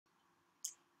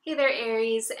Hey there,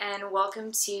 Aries, and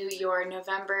welcome to your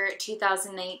November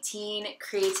 2019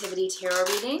 Creativity Tarot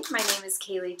reading. My name is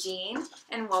Kayleigh Jean,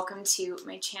 and welcome to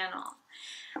my channel.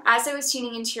 As I was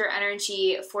tuning into your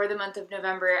energy for the month of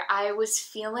November, I was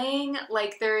feeling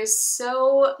like there is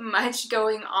so much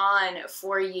going on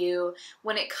for you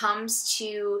when it comes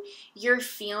to your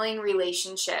feeling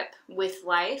relationship with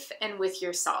life and with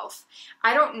yourself.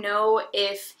 I don't know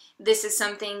if this is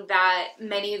something that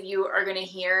many of you are going to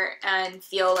hear and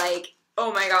feel like,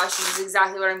 oh my gosh, this is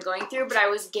exactly what I'm going through, but I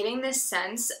was getting this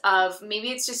sense of, maybe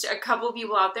it's just a couple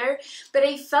people out there, but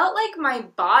I felt like my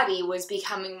body was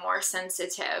becoming more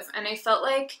sensitive, and I felt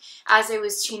like as I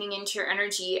was tuning into your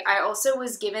energy, I also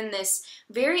was given this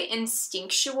very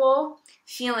instinctual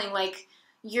feeling like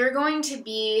you're going to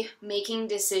be making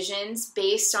decisions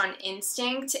based on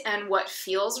instinct and what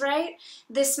feels right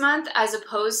this month, as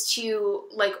opposed to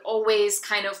like always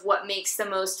kind of what makes the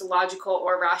most logical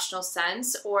or rational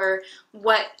sense, or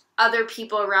what other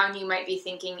people around you might be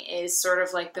thinking is sort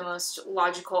of like the most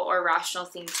logical or rational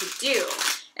thing to do.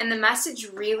 And the message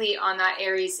really on that,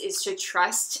 Aries, is to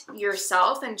trust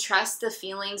yourself and trust the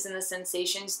feelings and the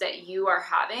sensations that you are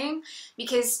having,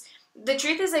 because the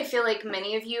truth is, I feel like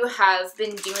many of you have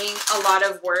been doing a lot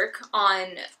of work on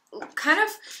kind of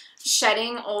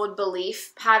shedding old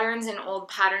belief patterns and old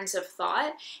patterns of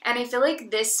thought. And I feel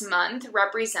like this month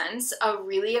represents a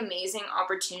really amazing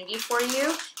opportunity for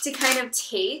you to kind of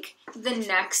take the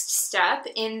next step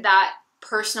in that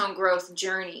personal growth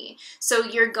journey. So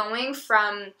you're going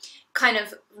from kind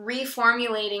of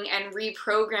reformulating and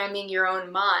reprogramming your own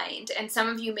mind. And some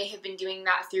of you may have been doing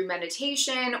that through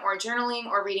meditation or journaling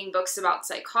or reading books about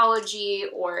psychology,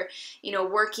 or, you know,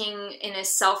 working in a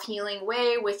self-healing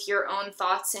way with your own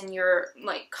thoughts and your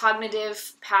like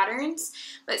cognitive patterns.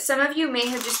 But some of you may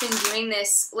have just been doing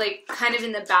this like kind of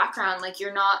in the background, like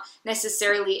you're not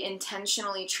necessarily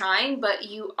intentionally trying, but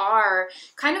you are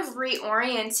kind of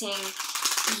reorienting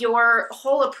your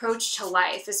whole approach to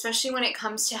life, especially when it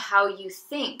comes to how you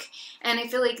think. And I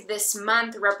feel like this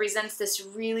month represents this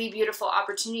really beautiful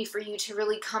opportunity for you to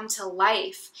really come to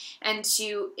life and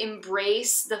to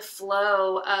embrace the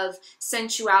flow of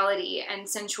sensuality and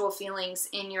sensual feelings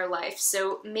in your life.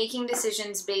 So making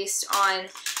decisions based on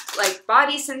like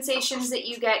body sensations that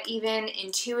you get, even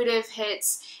intuitive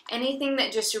hits, anything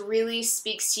that just really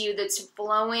speaks to you, that's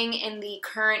flowing in the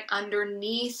current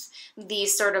underneath the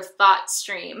sort of thought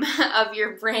stream of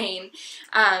your brain.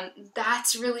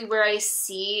 That's really where I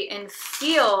see and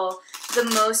feel the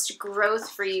most growth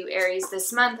for you, Aries,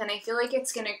 this month. And I feel like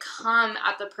it's going to come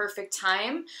at the perfect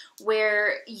time,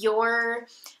 where your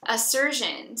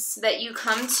assertions that you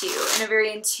come to in a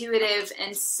very intuitive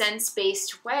and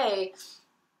sense-based way,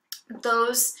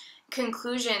 those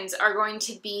conclusions are going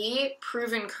to be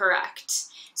proven correct.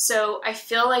 So I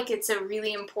feel like it's a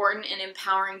really important and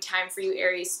empowering time for you,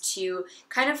 Aries, to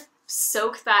kind of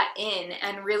soak that in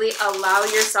and really allow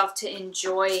yourself to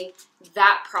enjoy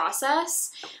that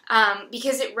process,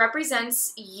 because it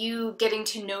represents you getting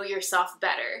to know yourself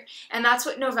better. And that's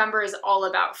what November is all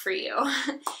about for you.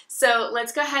 So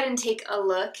let's go ahead and take a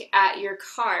look at your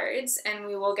cards, and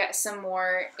we will get some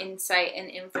more insight and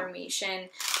information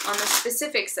on the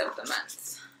specifics of the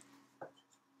month.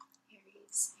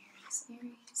 Aries, Aries,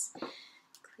 Aries.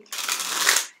 Clear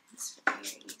guidance for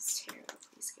Aries Tarot.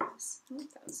 Please give us. Oh,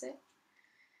 that was it.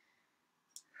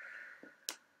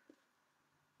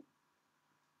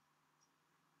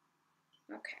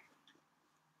 Okay,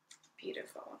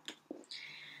 beautiful.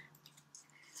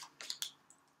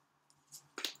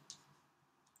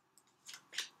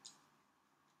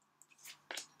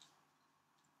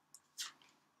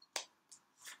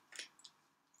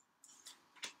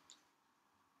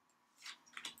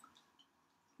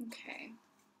 Okay.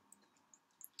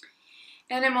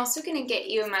 And I'm also going to get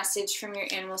you a message from your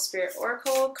Animal Spirit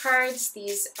Oracle cards.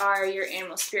 These are your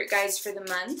Animal Spirit guides for the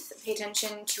month. Pay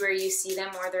attention to where you see them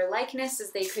or their likeness,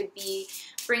 as they could be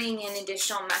bringing in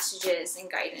additional messages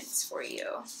and guidance for you.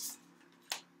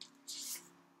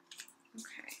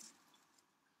 Okay.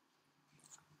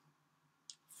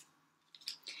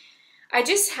 I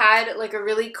just had like a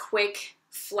really quick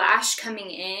flash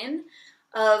coming in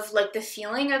of like the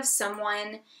feeling of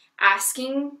someone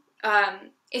asking,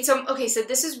 okay, so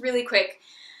this is really quick.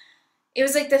 It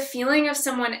was like the feeling of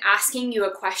someone asking you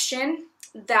a question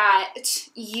that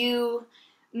you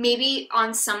maybe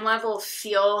on some level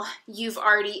feel you've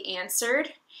already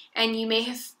answered, and you may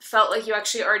have felt like you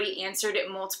actually already answered it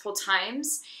multiple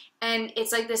times. And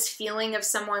it's like this feeling of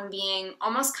someone being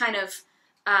almost kind of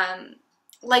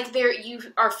like you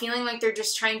are feeling like they're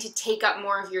just trying to take up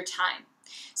more of your time.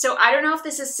 So I don't know if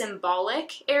this is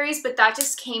symbolic, Aries, but that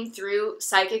just came through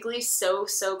psychically so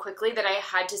quickly that I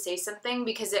had to say something,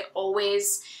 because it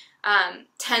always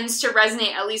tends to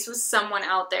resonate, at least with someone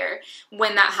out there,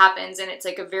 when that happens, and it's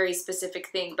like a very specific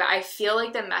thing. But I feel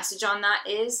like the message on that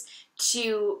is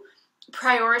to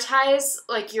prioritize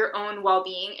like your own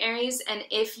well-being, Aries. And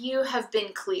if you have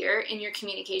been clear in your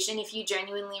communication, if you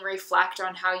genuinely reflect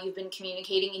on how you've been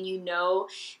communicating and you know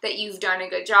that you've done a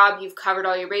good job, you've covered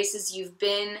all your bases, you've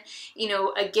been, you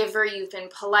know, a giver, you've been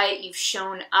polite, you've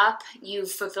shown up,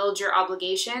 you've fulfilled your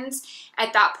obligations,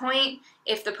 at that point,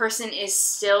 if the person is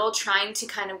still trying to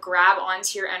kind of grab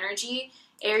onto your energy,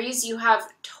 Aries, you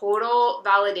have total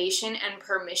validation and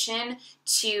permission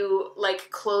to like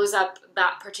close up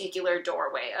that particular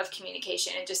doorway of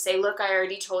communication and just say, look, I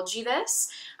already told you this.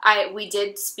 We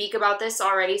did speak about this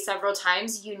already several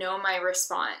times. You know my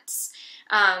response.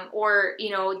 Or, you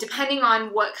know, depending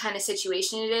on what kind of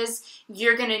situation it is,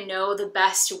 you're going to know the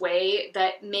best way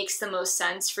that makes the most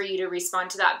sense for you to respond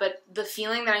to that. But the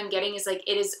feeling that I'm getting is like,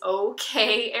 it is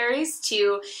okay, Aries,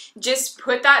 to just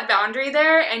put that boundary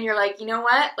there, and you're like, you know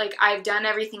what, like, I've done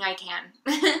everything I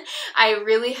can. I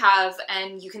really have,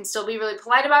 and you can still be really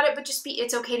polite about it, but just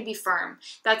it's okay to be firm.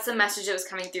 That's the message that was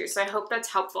coming through. So I hope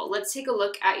that's helpful. Let's take a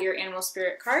look at your animal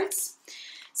spirit cards.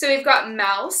 So we've got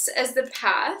mouse as the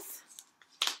path,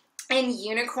 and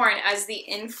unicorn as the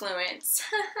influence.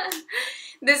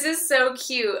 This is so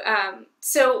cute.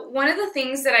 So one of the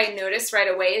things that I noticed right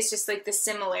away is just like the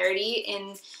similarity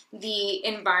in the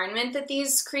environment that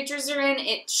these creatures are in.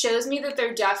 It shows me that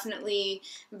they're definitely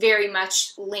very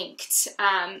much linked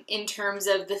in terms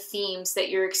of the themes that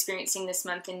you're experiencing this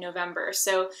month in November.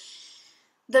 So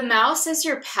the mouse as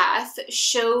your path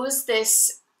shows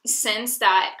this sense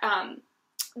that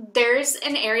there's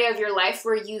an area of your life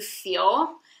where you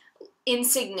feel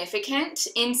insignificant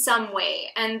in some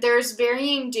way, and there's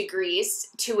varying degrees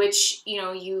to which, you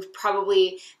know, you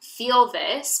probably feel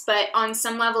this, but on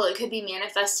some level it could be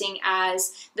manifesting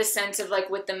as the sense of like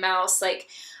with the mouse, like,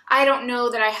 I don't know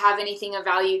that I have anything of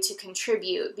value to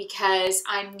contribute because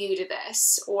I'm new to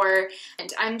this, or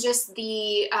and I'm just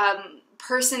the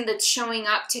person that's showing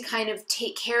up to kind of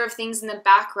take care of things in the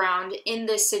background in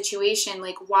this situation.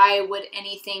 Like, why would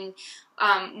anything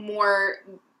more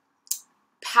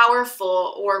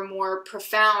powerful or more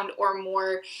profound or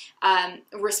more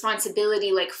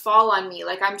responsibility like fall on me?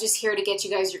 Like, I'm just here to get you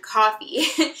guys your coffee.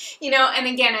 You know, and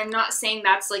again, I'm not saying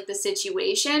that's like the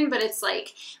situation, but it's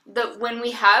like when we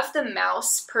have the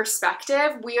mouse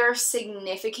perspective, we are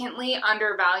significantly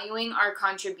undervaluing our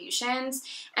contributions,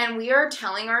 and we are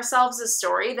telling ourselves a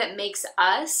story that makes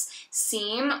us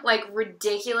seem like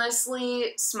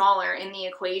ridiculously smaller in the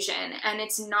equation, and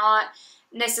it's not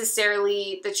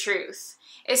necessarily the truth.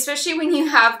 Especially when you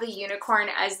have the unicorn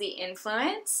as the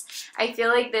influence. I feel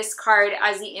like this card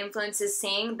as the influence is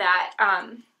saying that,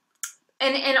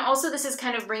 and also this is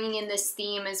kind of bringing in this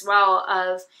theme as well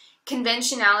of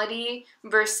conventionality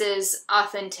versus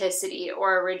authenticity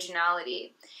or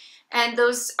originality. And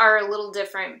those are a little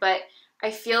different, but I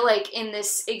feel like in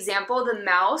this example, the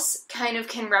mouse kind of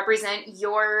can represent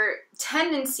your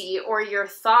tendency or your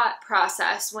thought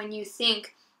process when you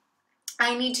think,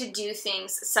 I need to do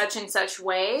things such and such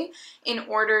way in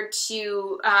order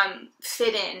to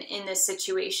fit in this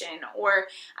situation, or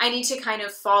I need to kind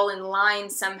of fall in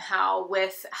line somehow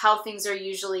with how things are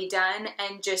usually done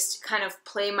and just kind of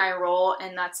play my role,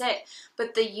 and that's it.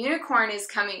 But the unicorn is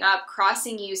coming up,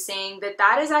 crossing you, saying that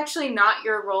that is actually not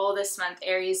your role this month,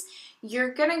 Aries.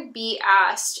 You're going to be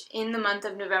asked in the month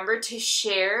of November to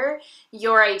share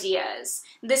your ideas.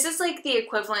 This is like the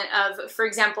equivalent of, for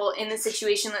example, in the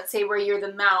situation, let's say where you're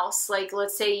the mouse, like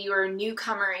let's say you're a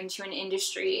newcomer into an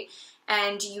industry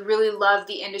and you really love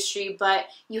the industry, but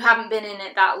you haven't been in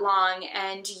it that long,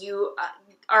 and you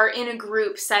are in a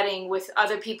group setting with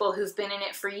other people who've been in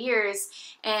it for years,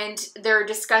 and they're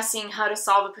discussing how to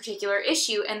solve a particular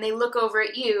issue, and they look over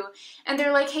at you and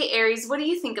they're like, hey Aries, what do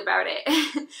you think about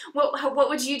it? What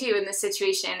would you do in this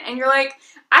situation? And you're like,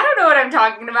 I don't know what I'm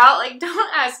talking about, like,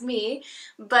 don't ask me.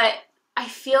 But I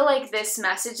feel like this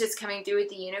message that's coming through with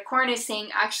the unicorn is saying,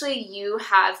 actually, you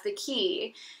have the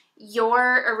key.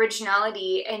 Your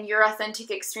originality and your authentic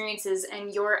experiences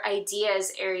and your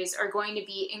ideas, Aries, are going to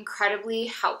be incredibly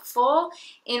helpful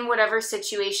in whatever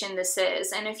situation this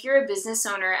is. And if you're a business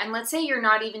owner, and let's say you're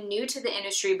not even new to the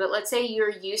industry, but let's say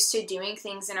you're used to doing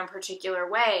things in a particular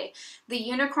way, the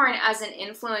unicorn as an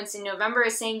influence in November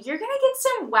is saying you're going to get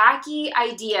some wacky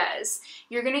ideas.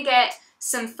 You're going to get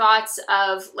some thoughts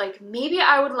of like, maybe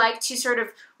I would like to sort of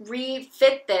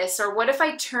refit this, or what if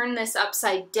I turn this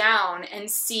upside down and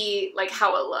see like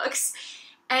how it looks?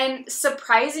 And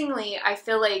surprisingly, I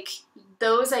feel like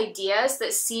those ideas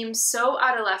that seem so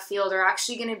out of left field are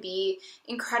actually going to be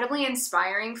incredibly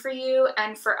inspiring for you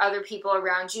and for other people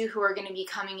around you who are going to be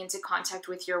coming into contact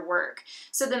with your work.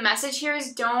 So the message here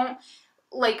is don't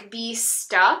like be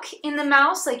stuck in the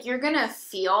mouse. Like, you're gonna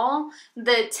feel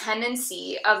the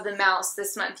tendency of the mouse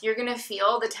this month. You're gonna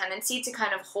feel the tendency to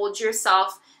kind of hold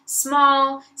yourself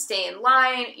small, stay in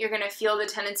line. You're gonna feel the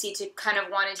tendency to kind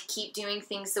of want to keep doing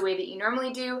things the way that you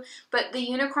normally do. But the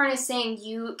unicorn is saying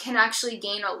you can actually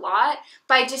gain a lot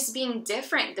by just being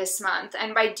different this month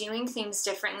and by doing things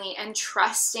differently and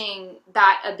trusting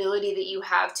that ability that you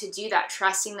have to do that,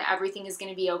 trusting that everything is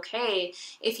going to be okay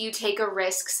if you take a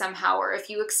risk somehow or if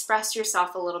you express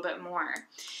yourself a little bit more.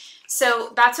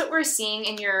 So that's what we're seeing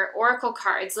in your oracle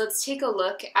cards. Let's take a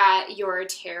look at your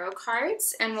tarot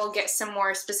cards and we'll get some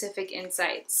more specific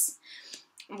insights.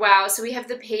 Wow, so we have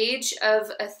the Page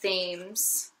of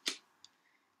Athenes,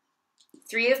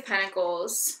 Three of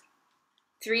Pentacles,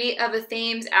 Three of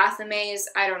Athenes, Athames,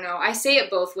 I don't know. I say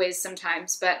it both ways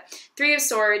sometimes, but Three of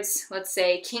Swords, let's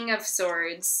say, King of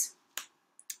Swords,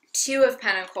 Two of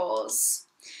Pentacles,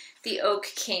 the Oak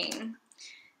King,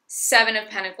 Seven of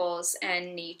Pentacles,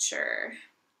 and Nature.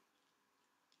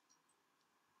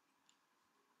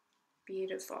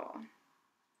 Beautiful.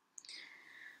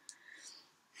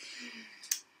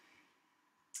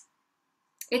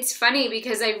 It's funny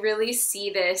because I really see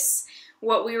this,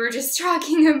 what we were just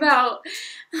talking about.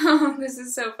 Oh, this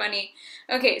is so funny.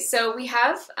 Okay, so we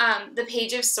have the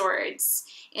Page of Swords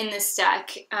in this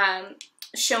deck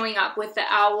showing up with the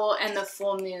owl and the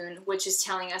full moon, which is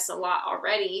telling us a lot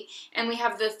already. And we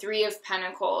have the Three of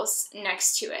Pentacles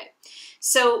next to it.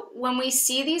 So when we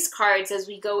see these cards as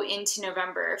we go into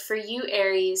November, for you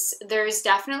Aries, there's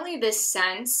definitely this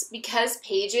sense, because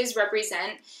pages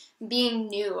represent being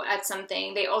new at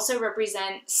something, they also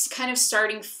represent kind of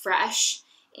starting fresh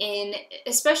in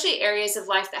especially areas of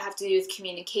life that have to do with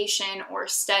communication or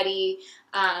study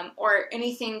or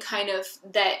anything kind of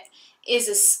that is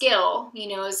a skill, you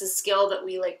know, is a skill that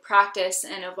we like practice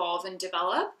and evolve and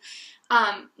develop.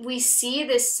 We see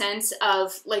this sense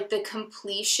of like the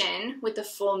completion with the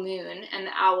full moon and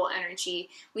the owl energy.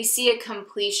 We see a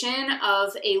completion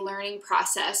of a learning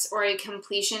process or a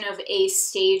completion of a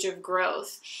stage of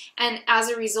growth. And as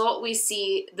a result, we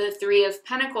see the Three of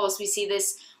Pentacles. We see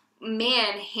this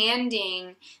man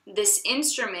handing this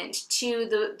instrument to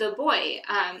the boy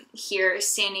here,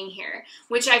 standing here,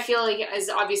 which I feel like is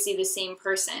obviously the same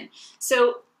person.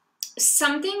 So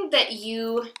something that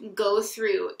you go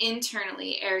through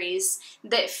internally, Aries,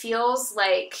 that feels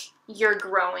like you're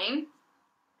growing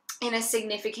in a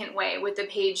significant way with the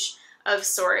Page of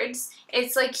Swords.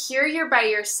 It's like here you're by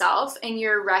yourself and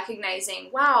you're recognizing,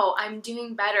 wow, I'm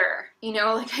doing better, you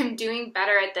know, like I'm doing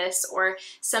better at this, or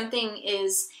something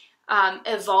is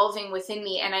evolving within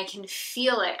me and I can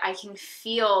feel it. I can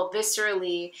feel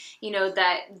viscerally, you know,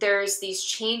 that there's these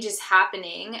changes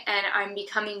happening and I'm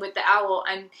becoming, with the owl,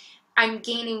 I'm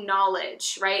gaining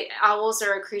knowledge, right? Owls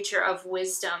are a creature of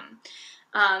wisdom.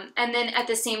 And then at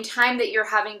the same time that you're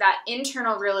having that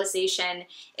internal realization,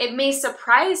 it may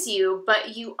surprise you,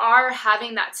 but you are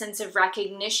having that sense of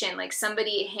recognition, like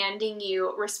somebody handing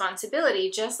you responsibility,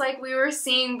 just like we were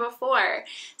seeing before.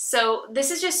 So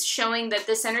this is just showing that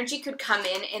this energy could come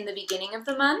in the beginning of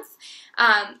the month.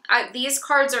 These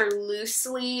cards are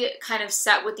loosely kind of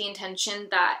set with the intention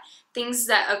that things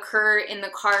that occur in the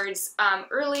cards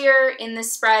earlier in the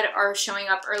spread are showing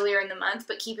up earlier in the month,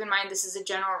 but keep in mind this is a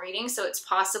general reading, so it's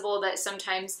possible that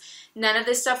sometimes none of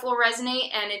this stuff will resonate,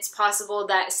 and it's possible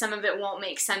that some of it won't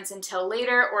make sense until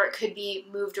later, or it could be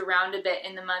moved around a bit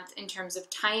in the month in terms of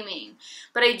timing.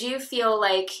 But I do feel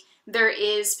like there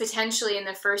is potentially in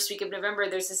the first week of November,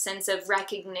 there's a sense of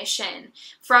recognition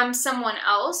from someone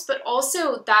else, but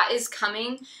also that is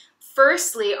coming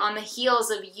firstly on the heels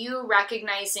of you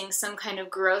recognizing some kind of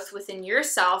growth within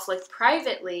yourself, like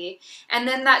privately, and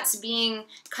then that's being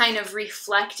kind of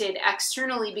reflected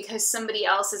externally because somebody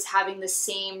else is having the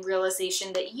same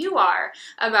realization that you are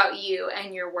about you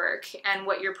and your work and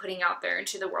what you're putting out there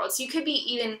into the world. So you could be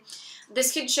even,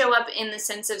 this could show up in the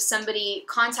sense of somebody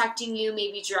contacting you,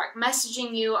 maybe direct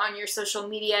messaging you on your social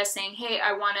media saying, hey,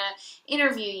 I want to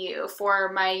interview you for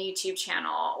my YouTube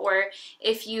channel. Or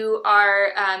if you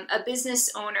are a business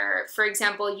owner, for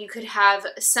example, you could have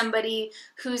somebody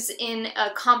who's in a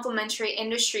complementary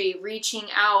industry reaching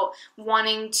out,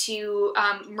 wanting to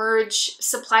merge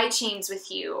supply chains with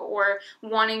you, or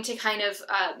wanting to kind of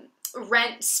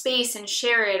rent space and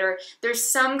share it, or there's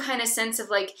some kind of sense of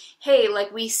like, hey,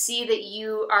 like we see that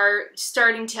you are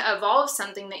starting to evolve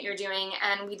something that you're doing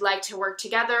and we'd like to work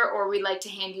together, or we'd like to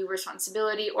hand you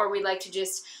responsibility, or we'd like to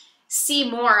just see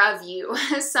more of you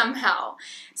somehow.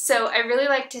 So I really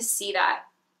like to see that.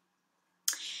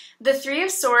 The Three of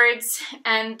Swords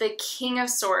and the King of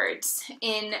Swords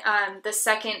in the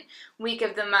second week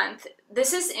of the month.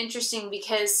 This is interesting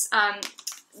because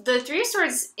the Three of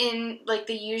Swords in like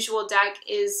the usual deck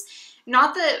is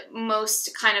not the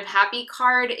most kind of happy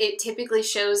card. It typically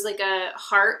shows like a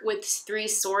heart with three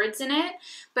swords in it,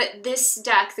 but this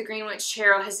deck, the Green Witch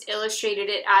Tarot, has illustrated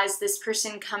it as this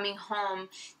person coming home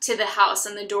to the house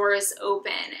and the door is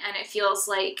open, and it feels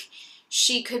like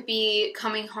she could be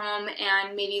coming home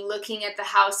and maybe looking at the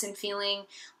house and feeling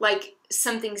like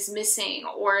something's missing,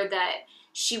 or that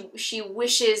she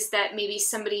wishes that maybe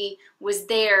somebody was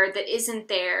there that isn't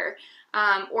there,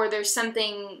 or there's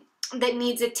something that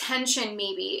needs attention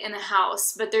maybe in the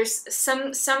house. But there's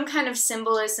some kind of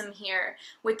symbolism here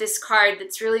with this card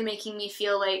that's really making me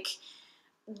feel like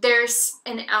there's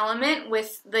an element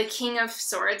with the King of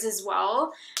Swords as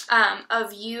well,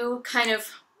 of you kind of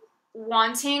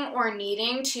wanting or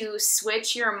needing to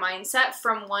switch your mindset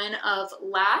from one of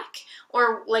lack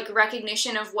or like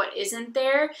recognition of what isn't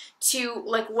there to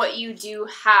like what you do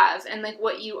have and like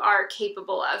what you are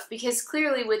capable of. Because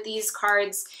clearly with these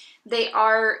cards, they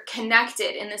are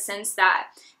connected in the sense that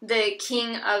the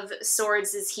King of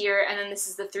Swords is here and then this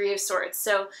is the Three of Swords.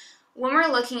 So when we're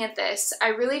looking at this, I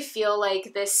really feel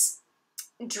like this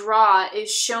draw is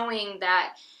showing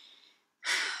that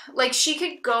like she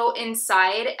could go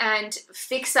inside and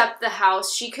fix up the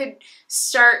house. She could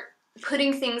start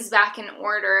putting things back in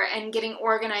order and getting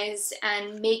organized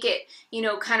and make it, you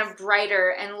know, kind of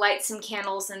brighter and light some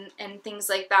candles and things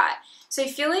like that. So I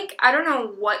feel like, I don't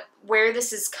know where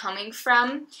this is coming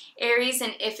from, Aries,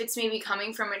 and if it's maybe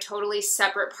coming from a totally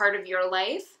separate part of your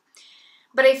life.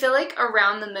 But I feel like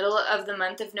around the middle of the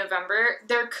month of November,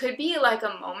 there could be like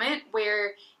a moment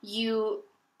where you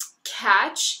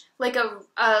catch like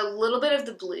a little bit of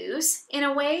the blues in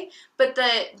a way, but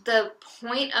the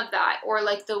point of that, or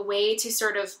like the way to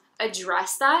sort of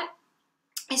address that,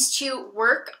 is to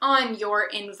work on your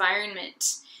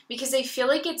environment. Because I feel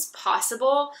like it's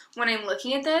possible when I'm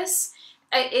looking at this.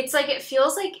 It's like, it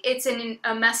feels like it's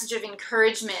a message of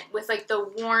encouragement with like the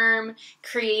warm,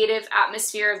 creative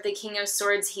atmosphere of the King of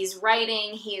Swords. He's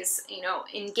writing, he's, you know,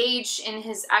 engaged in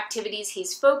his activities,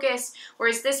 he's focused,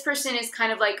 whereas this person is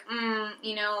kind of like,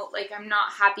 you know, like I'm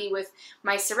not happy with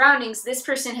my surroundings. This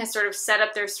person has sort of set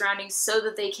up their surroundings so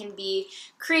that they can be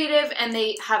creative and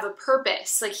they have a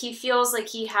purpose. Like he feels like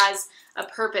he has a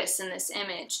purpose in this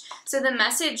image. So the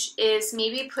message is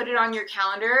maybe put it on your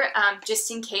calendar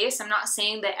just in case. I'm not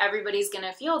saying that everybody's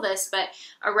gonna feel this, but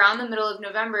around the middle of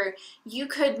November, you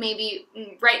could maybe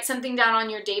write something down on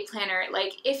your day planner.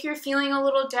 Like if you're feeling a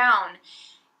little down,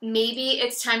 maybe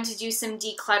it's time to do some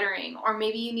decluttering, or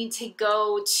maybe you need to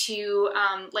go to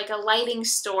like a lighting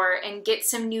store and get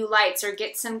some new lights or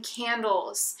get some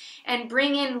candles and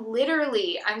bring in,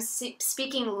 literally, I'm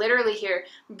speaking literally here,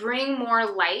 bring more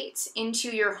light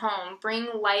into your home. Bring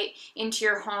light into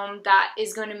your home that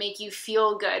is going to make you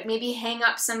feel good. Maybe hang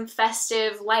up some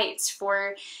festive lights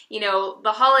for, you know,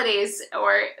 the holidays,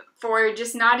 or for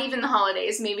just not even the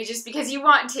holidays, maybe just because you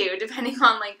want to, depending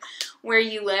on like where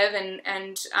you live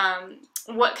and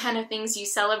what kind of things you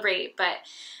celebrate. But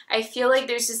I feel like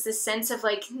there's just this sense of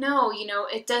like, no, you know,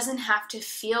 it doesn't have to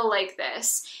feel like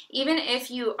this. Even if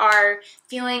you are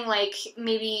feeling like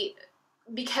maybe,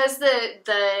 because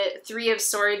the Three of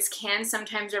Swords can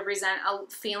sometimes represent a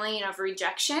feeling of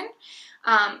rejection,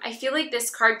 I feel like this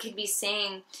card could be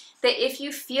saying that if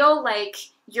you feel like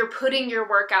you're putting your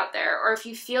work out there, or if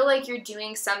you feel like you're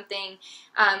doing something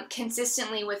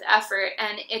consistently with effort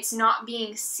and it's not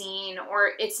being seen,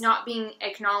 or it's not being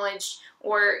acknowledged,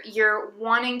 or you're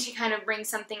wanting to kind of bring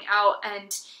something out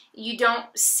and you don't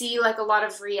see like a lot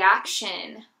of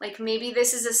reaction, like maybe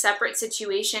this is a separate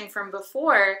situation from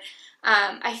before,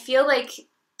 I feel like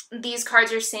these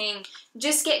cards are saying,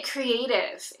 just get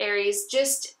creative, Aries.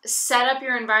 Just set up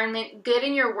your environment, get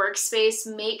in your workspace,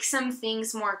 make some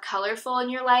things more colorful in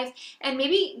your life, and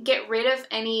maybe get rid of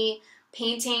any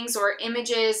paintings or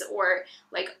images or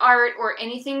like art or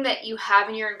anything that you have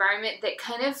in your environment that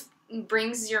kind of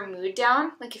brings your mood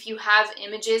down. Like if you have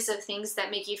images of things that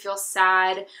make you feel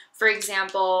sad, for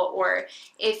example, or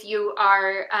if you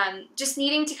are just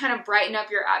needing to kind of brighten up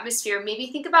your atmosphere, maybe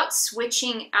think about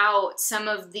switching out some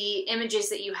of the images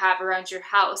that you have around your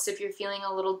house if you're feeling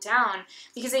a little down,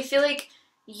 because I feel like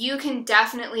you can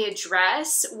definitely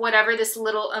address whatever this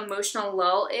little emotional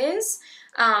lull is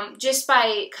just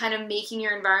by kind of making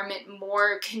your environment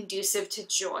more conducive to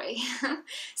joy.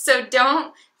 So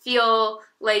don't feel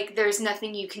like there's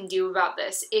nothing you can do about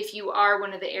this. If you are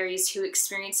one of the Aries who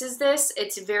experiences this,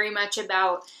 it's very much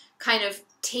about kind of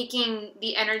taking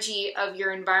the energy of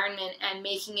your environment and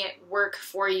making it work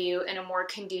for you in a more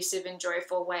conducive and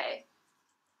joyful way.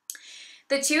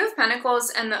 The Two of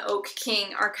Pentacles and the Oak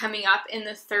King are coming up in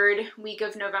the 3rd week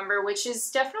of November, which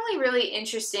is definitely really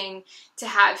interesting to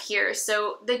have here.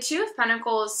 So the Two of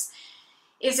Pentacles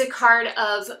is a card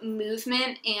of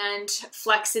movement and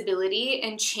flexibility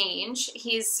and change.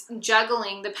 He's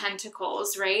juggling the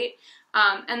pentacles, right?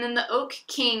 And then the Oak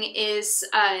King is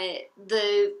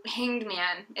the Hanged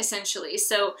Man, essentially.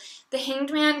 So the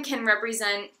Hanged Man can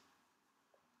represent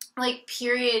like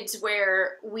periods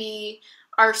where we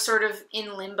are sort of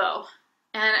in limbo.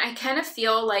 And I kind of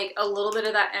feel like a little bit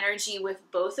of that energy with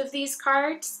both of these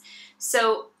cards.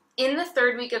 So in the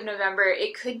 3rd week of November,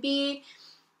 it could be,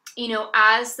 you know,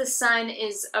 as the sun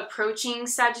is approaching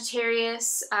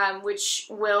Sagittarius, which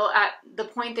will, at the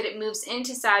point that it moves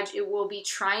into Sag, it will be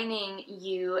trining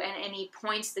you and any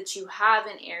points that you have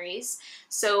in Aries.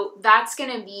 So that's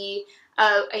going to be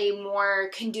a more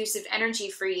conducive energy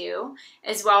for you.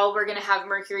 As well, we're going to have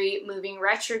Mercury moving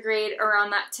retrograde around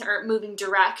that, or moving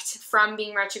direct from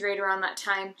being retrograde around that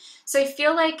time. So I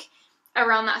feel like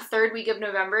around that 3rd week of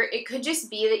November, it could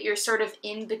just be that you're sort of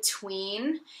in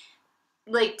between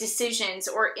like decisions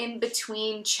or in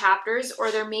between chapters,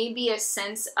 or there may be a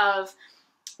sense of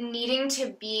needing to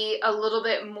be a little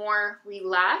bit more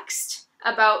relaxed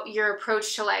about your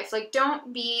approach to life. Like,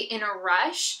 don't be in a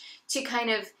rush to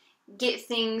kind of get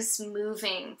things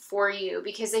moving for you,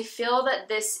 because I feel that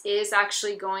this is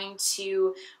actually going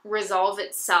to resolve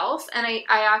itself. And I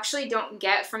actually don't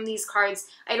get from these cards,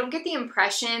 I don't get the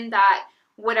impression that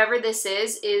whatever this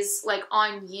is like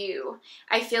on you.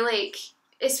 I feel like,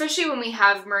 especially when we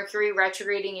have Mercury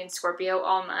retrograding in Scorpio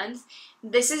all month,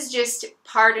 this is just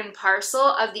part and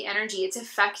parcel of the energy. It's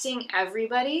affecting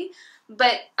everybody,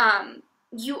 but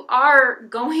you are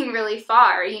going really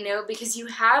far, you know, because you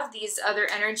have these other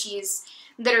energies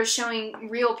that are showing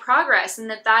real progress, and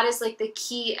that is like the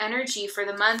key energy for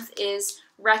the month is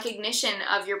recognition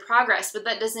of your progress. But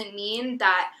that doesn't mean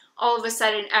that all of a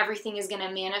sudden everything is going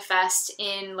to manifest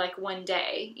in like one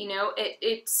day, you know,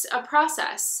 it's a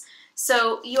process.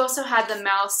 So you also had the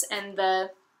Mouse and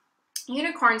the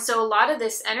Unicorn. So a lot of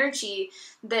this energy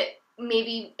that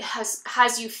maybe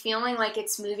has you feeling like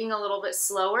it's moving a little bit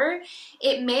slower,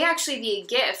 it may actually be a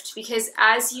gift, because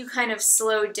as you kind of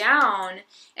slow down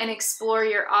and explore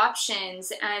your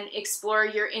options and explore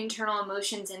your internal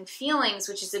emotions and feelings,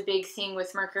 which is a big thing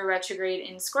with Mercury retrograde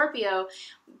in Scorpio.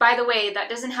 By the way, that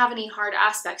doesn't have any hard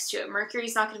aspects to it.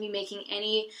 Mercury's not going to be making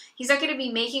any, he's not going to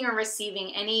be making or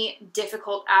receiving any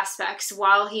difficult aspects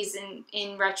while he's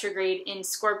in retrograde in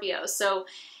Scorpio. So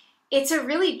it's a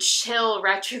really chill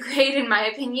retrograde, in my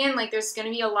opinion. Like, there's going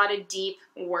to be a lot of deep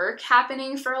work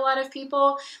happening for a lot of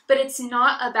people, but it's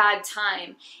not a bad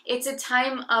time. It's a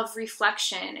time of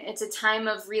reflection. It's a time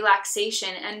of relaxation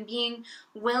and being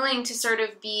willing to sort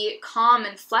of be calm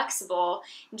and flexible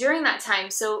during that time.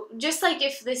 So just like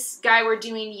if this guy were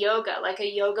doing yoga, like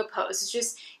a yoga pose, it's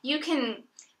just, you can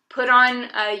put on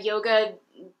a yoga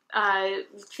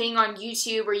thing on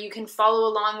YouTube, or you can follow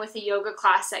along with a yoga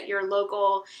class at your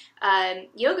local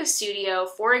yoga studio,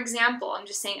 for example. I'm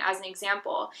just saying as an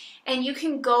example. And you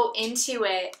can go into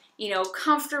it, you know,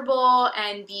 comfortable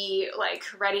and be like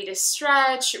ready to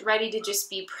stretch, ready to just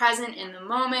be present in the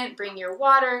moment, bring your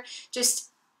water,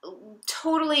 just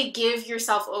totally give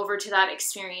yourself over to that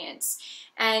experience.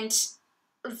 And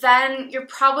then you're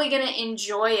probably going to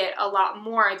enjoy it a lot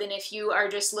more than if you are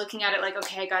just looking at it like,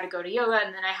 okay, I got to go to yoga,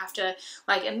 and then I have to,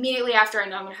 like, immediately after, I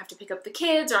know I'm going to have to pick up the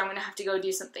kids, or I'm going to have to go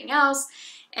do something else.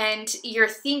 And you're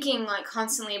thinking like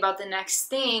constantly about the next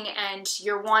thing, and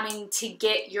you're wanting to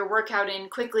get your workout in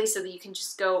quickly so that you can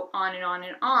just go on and on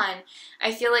and on.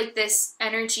 I feel like this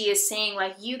energy is saying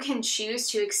like you can choose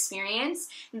to experience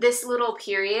this little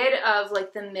period of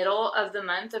like the middle of the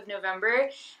month of November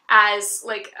as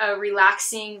like a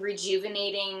relaxing,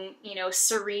 rejuvenating, you know,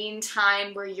 serene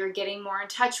time where you're getting more in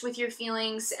touch with your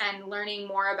feelings and learning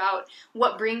more about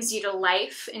what brings you to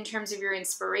life in terms of your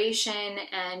inspiration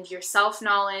and your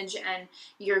self-knowledge and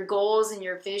your goals and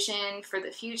your vision for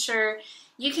the future.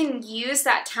 You can use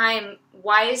that time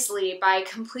wisely by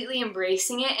completely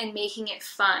embracing it and making it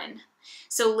fun.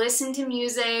 So listen to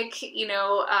music, you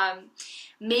know,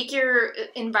 make your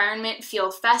environment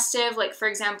feel festive. Like, for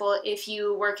example, if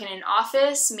you work in an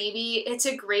office, maybe it's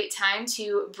a great time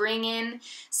to bring in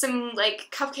some like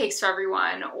cupcakes for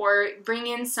everyone, or bring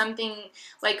in something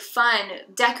like fun,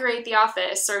 decorate the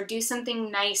office, or do something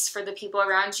nice for the people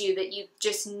around you that you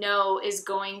just know is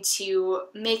going to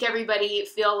make everybody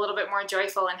feel a little bit more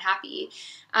joyful and happy.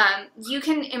 You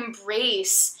can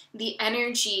embrace the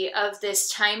energy of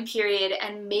this time period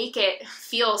and make it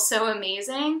feel so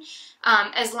amazing,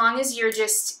 as long as you're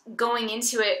just going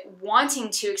into it wanting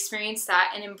to experience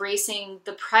that and embracing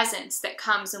the presence that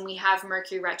comes when we have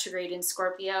Mercury retrograde in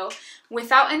Scorpio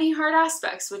without any hard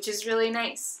aspects, which is really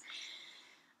nice.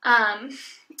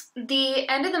 The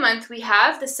end of the month, we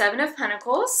have the Seven of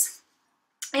Pentacles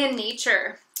and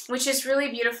nature, which is really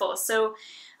beautiful. So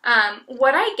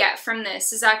what I get from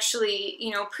this is actually,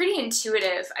 you know, pretty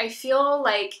intuitive. I feel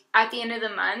like at the end of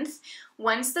the month,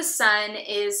 once the sun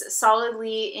is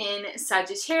solidly in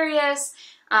Sagittarius,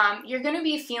 you're going to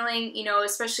be feeling, you know,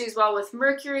 especially as well with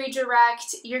Mercury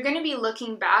direct, you're going to be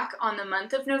looking back on the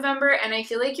month of November, and I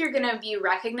feel like you're going to be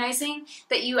recognizing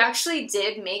that you actually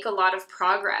did make a lot of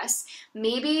progress.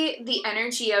 Maybe the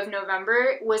energy of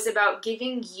November was about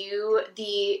giving you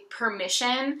the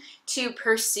permission to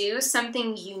pursue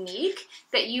something unique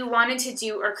that you wanted to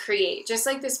do or create. Just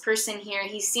like this person here,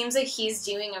 he seems like he's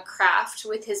doing a craft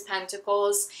with his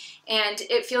pentacles, and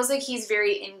it feels like he's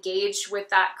very engaged with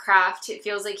that craft. It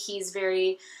feels like he's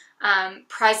very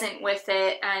present with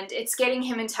it, and it's getting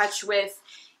him in touch with,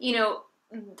 you know,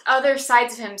 other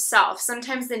sides of himself.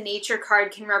 Sometimes the nature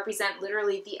card can represent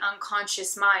literally the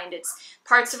unconscious mind. It's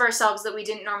parts of ourselves that we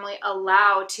didn't normally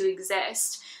allow to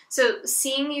exist. So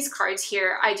seeing these cards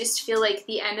here, I just feel like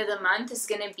the end of the month is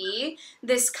going to be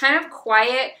this kind of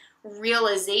quiet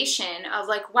realization of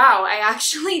like, wow, I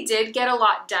actually did get a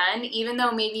lot done, even though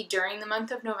maybe during the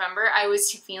month of November I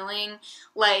was feeling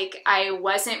like I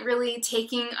wasn't really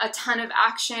taking a ton of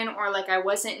action, or like I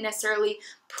wasn't necessarily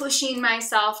pushing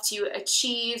myself to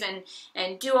achieve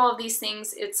and do all of these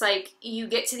things. It's like you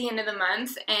get to the end of the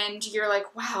month and you're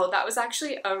like, wow, that was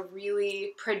actually a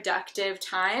really productive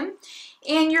time,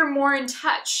 and you're more in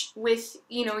touch with,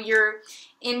 you know, your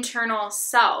internal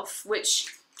self, which,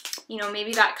 you know,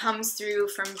 maybe that comes through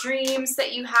from dreams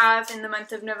that you have in the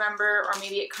month of November, or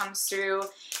maybe it comes through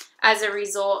as a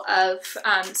result of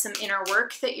some inner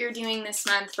work that you're doing this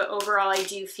month. But overall, I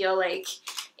do feel like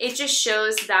it just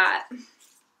shows that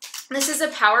this is a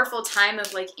powerful time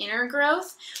of like inner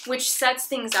growth, which sets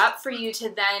things up for you to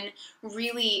then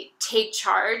really take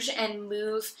charge and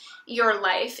move your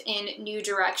life in new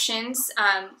directions,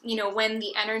 you know, when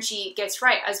the energy gets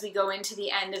right as we go into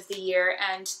the end of the year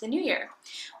and the new year.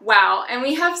 Wow, and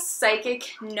we have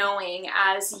Psychic Knowing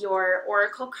as your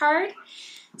oracle card.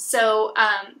 So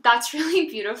that's really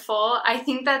beautiful. I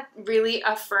think that really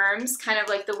affirms kind of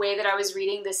like the way that I was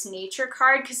reading this nature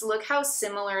card, because look how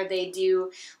similar they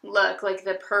do look, like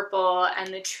the purple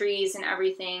and the trees and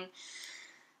everything.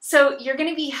 So you're going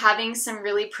to be having some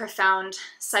really profound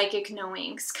psychic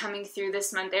knowings coming through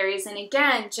this month, Aries. And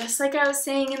again, just like I was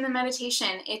saying in the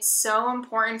meditation, it's so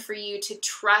important for you to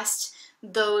trust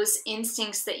those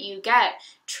instincts that you get,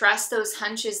 trust those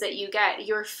hunches that you get.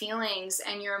 Your feelings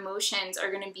and your emotions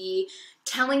are going to be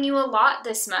telling you a lot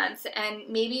this month, and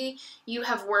maybe you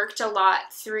have worked a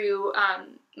lot through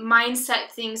mindset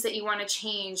things that you want to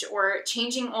change, or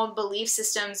changing old belief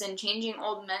systems and changing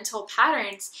old mental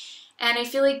patterns. And I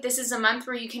feel like this is a month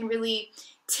where you can really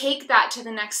take that to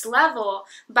the next level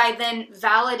by then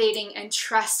validating and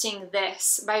trusting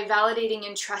this. By validating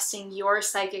and trusting your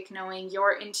psychic knowing,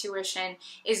 your intuition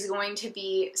is going to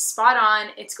be spot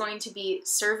on. It's going to be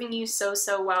serving you so,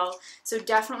 so well. So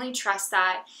definitely trust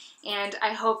that. And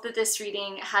I hope that this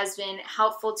reading has been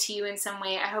helpful to you in some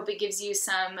way. I hope it gives you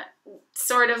some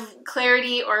sort of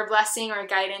clarity or blessing or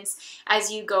guidance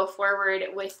as you go forward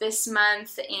with this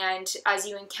month, and as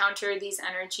you encounter these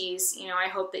energies. You know, I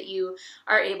hope that you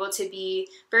are able to be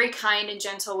very kind and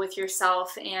gentle with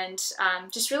yourself, and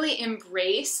just really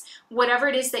embrace whatever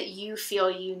it is that you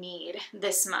feel you need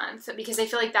this month, because I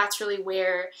feel like that's really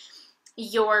where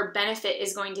your benefit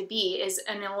is going to be, is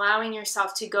in allowing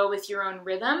yourself to go with your own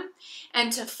rhythm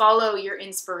and to follow your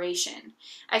inspiration.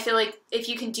 I feel like if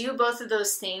you can do both of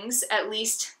those things at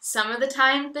least some of the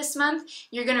time this month,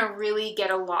 you're going to really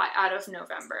get a lot out of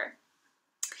November.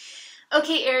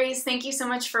 Okay, Aries, thank you so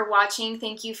much for watching.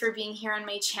 Thank you for being here on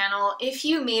my channel. If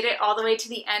you made it all the way to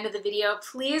the end of the video,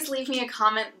 please leave me a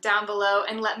comment down below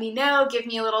and let me know. Give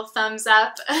me a little thumbs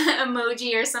up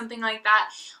emoji or something like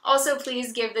that. Also,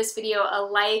 please give this video a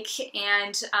like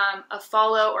and a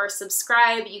follow or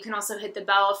subscribe. You can also hit the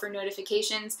bell for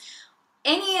notifications.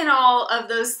 Any and all of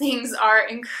those things are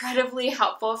incredibly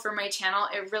helpful for my channel.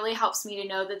 It really helps me to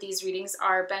know that these readings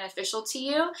are beneficial to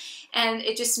you, and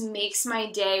it just makes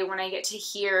my day when I get to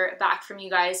hear back from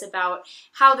you guys about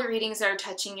how the readings are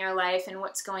touching your life and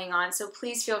what's going on. So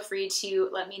please feel free to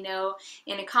let me know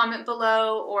in a comment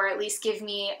below, or at least give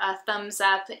me a thumbs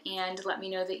up and let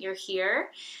me know that you're here.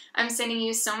 I'm sending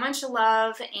you so much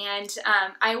love, and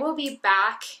I will be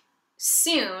back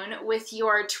soon with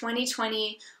your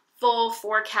 2020 full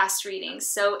forecast readings.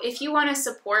 So if you want to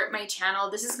support my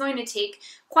channel, this is going to take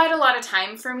quite a lot of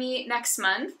time for me next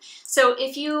month. So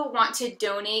if you want to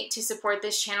donate to support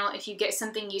this channel, if you get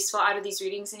something useful out of these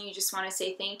readings and you just want to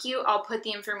say thank you, I'll put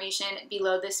the information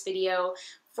below this video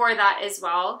for that as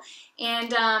well.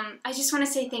 And I just want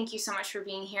to say thank you so much for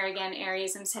being here again,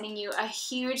 Aries. I'm sending you a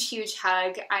huge, huge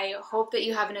hug. I hope that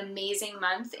you have an amazing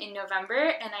month in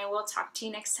November, and I will talk to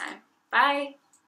you next time. Bye!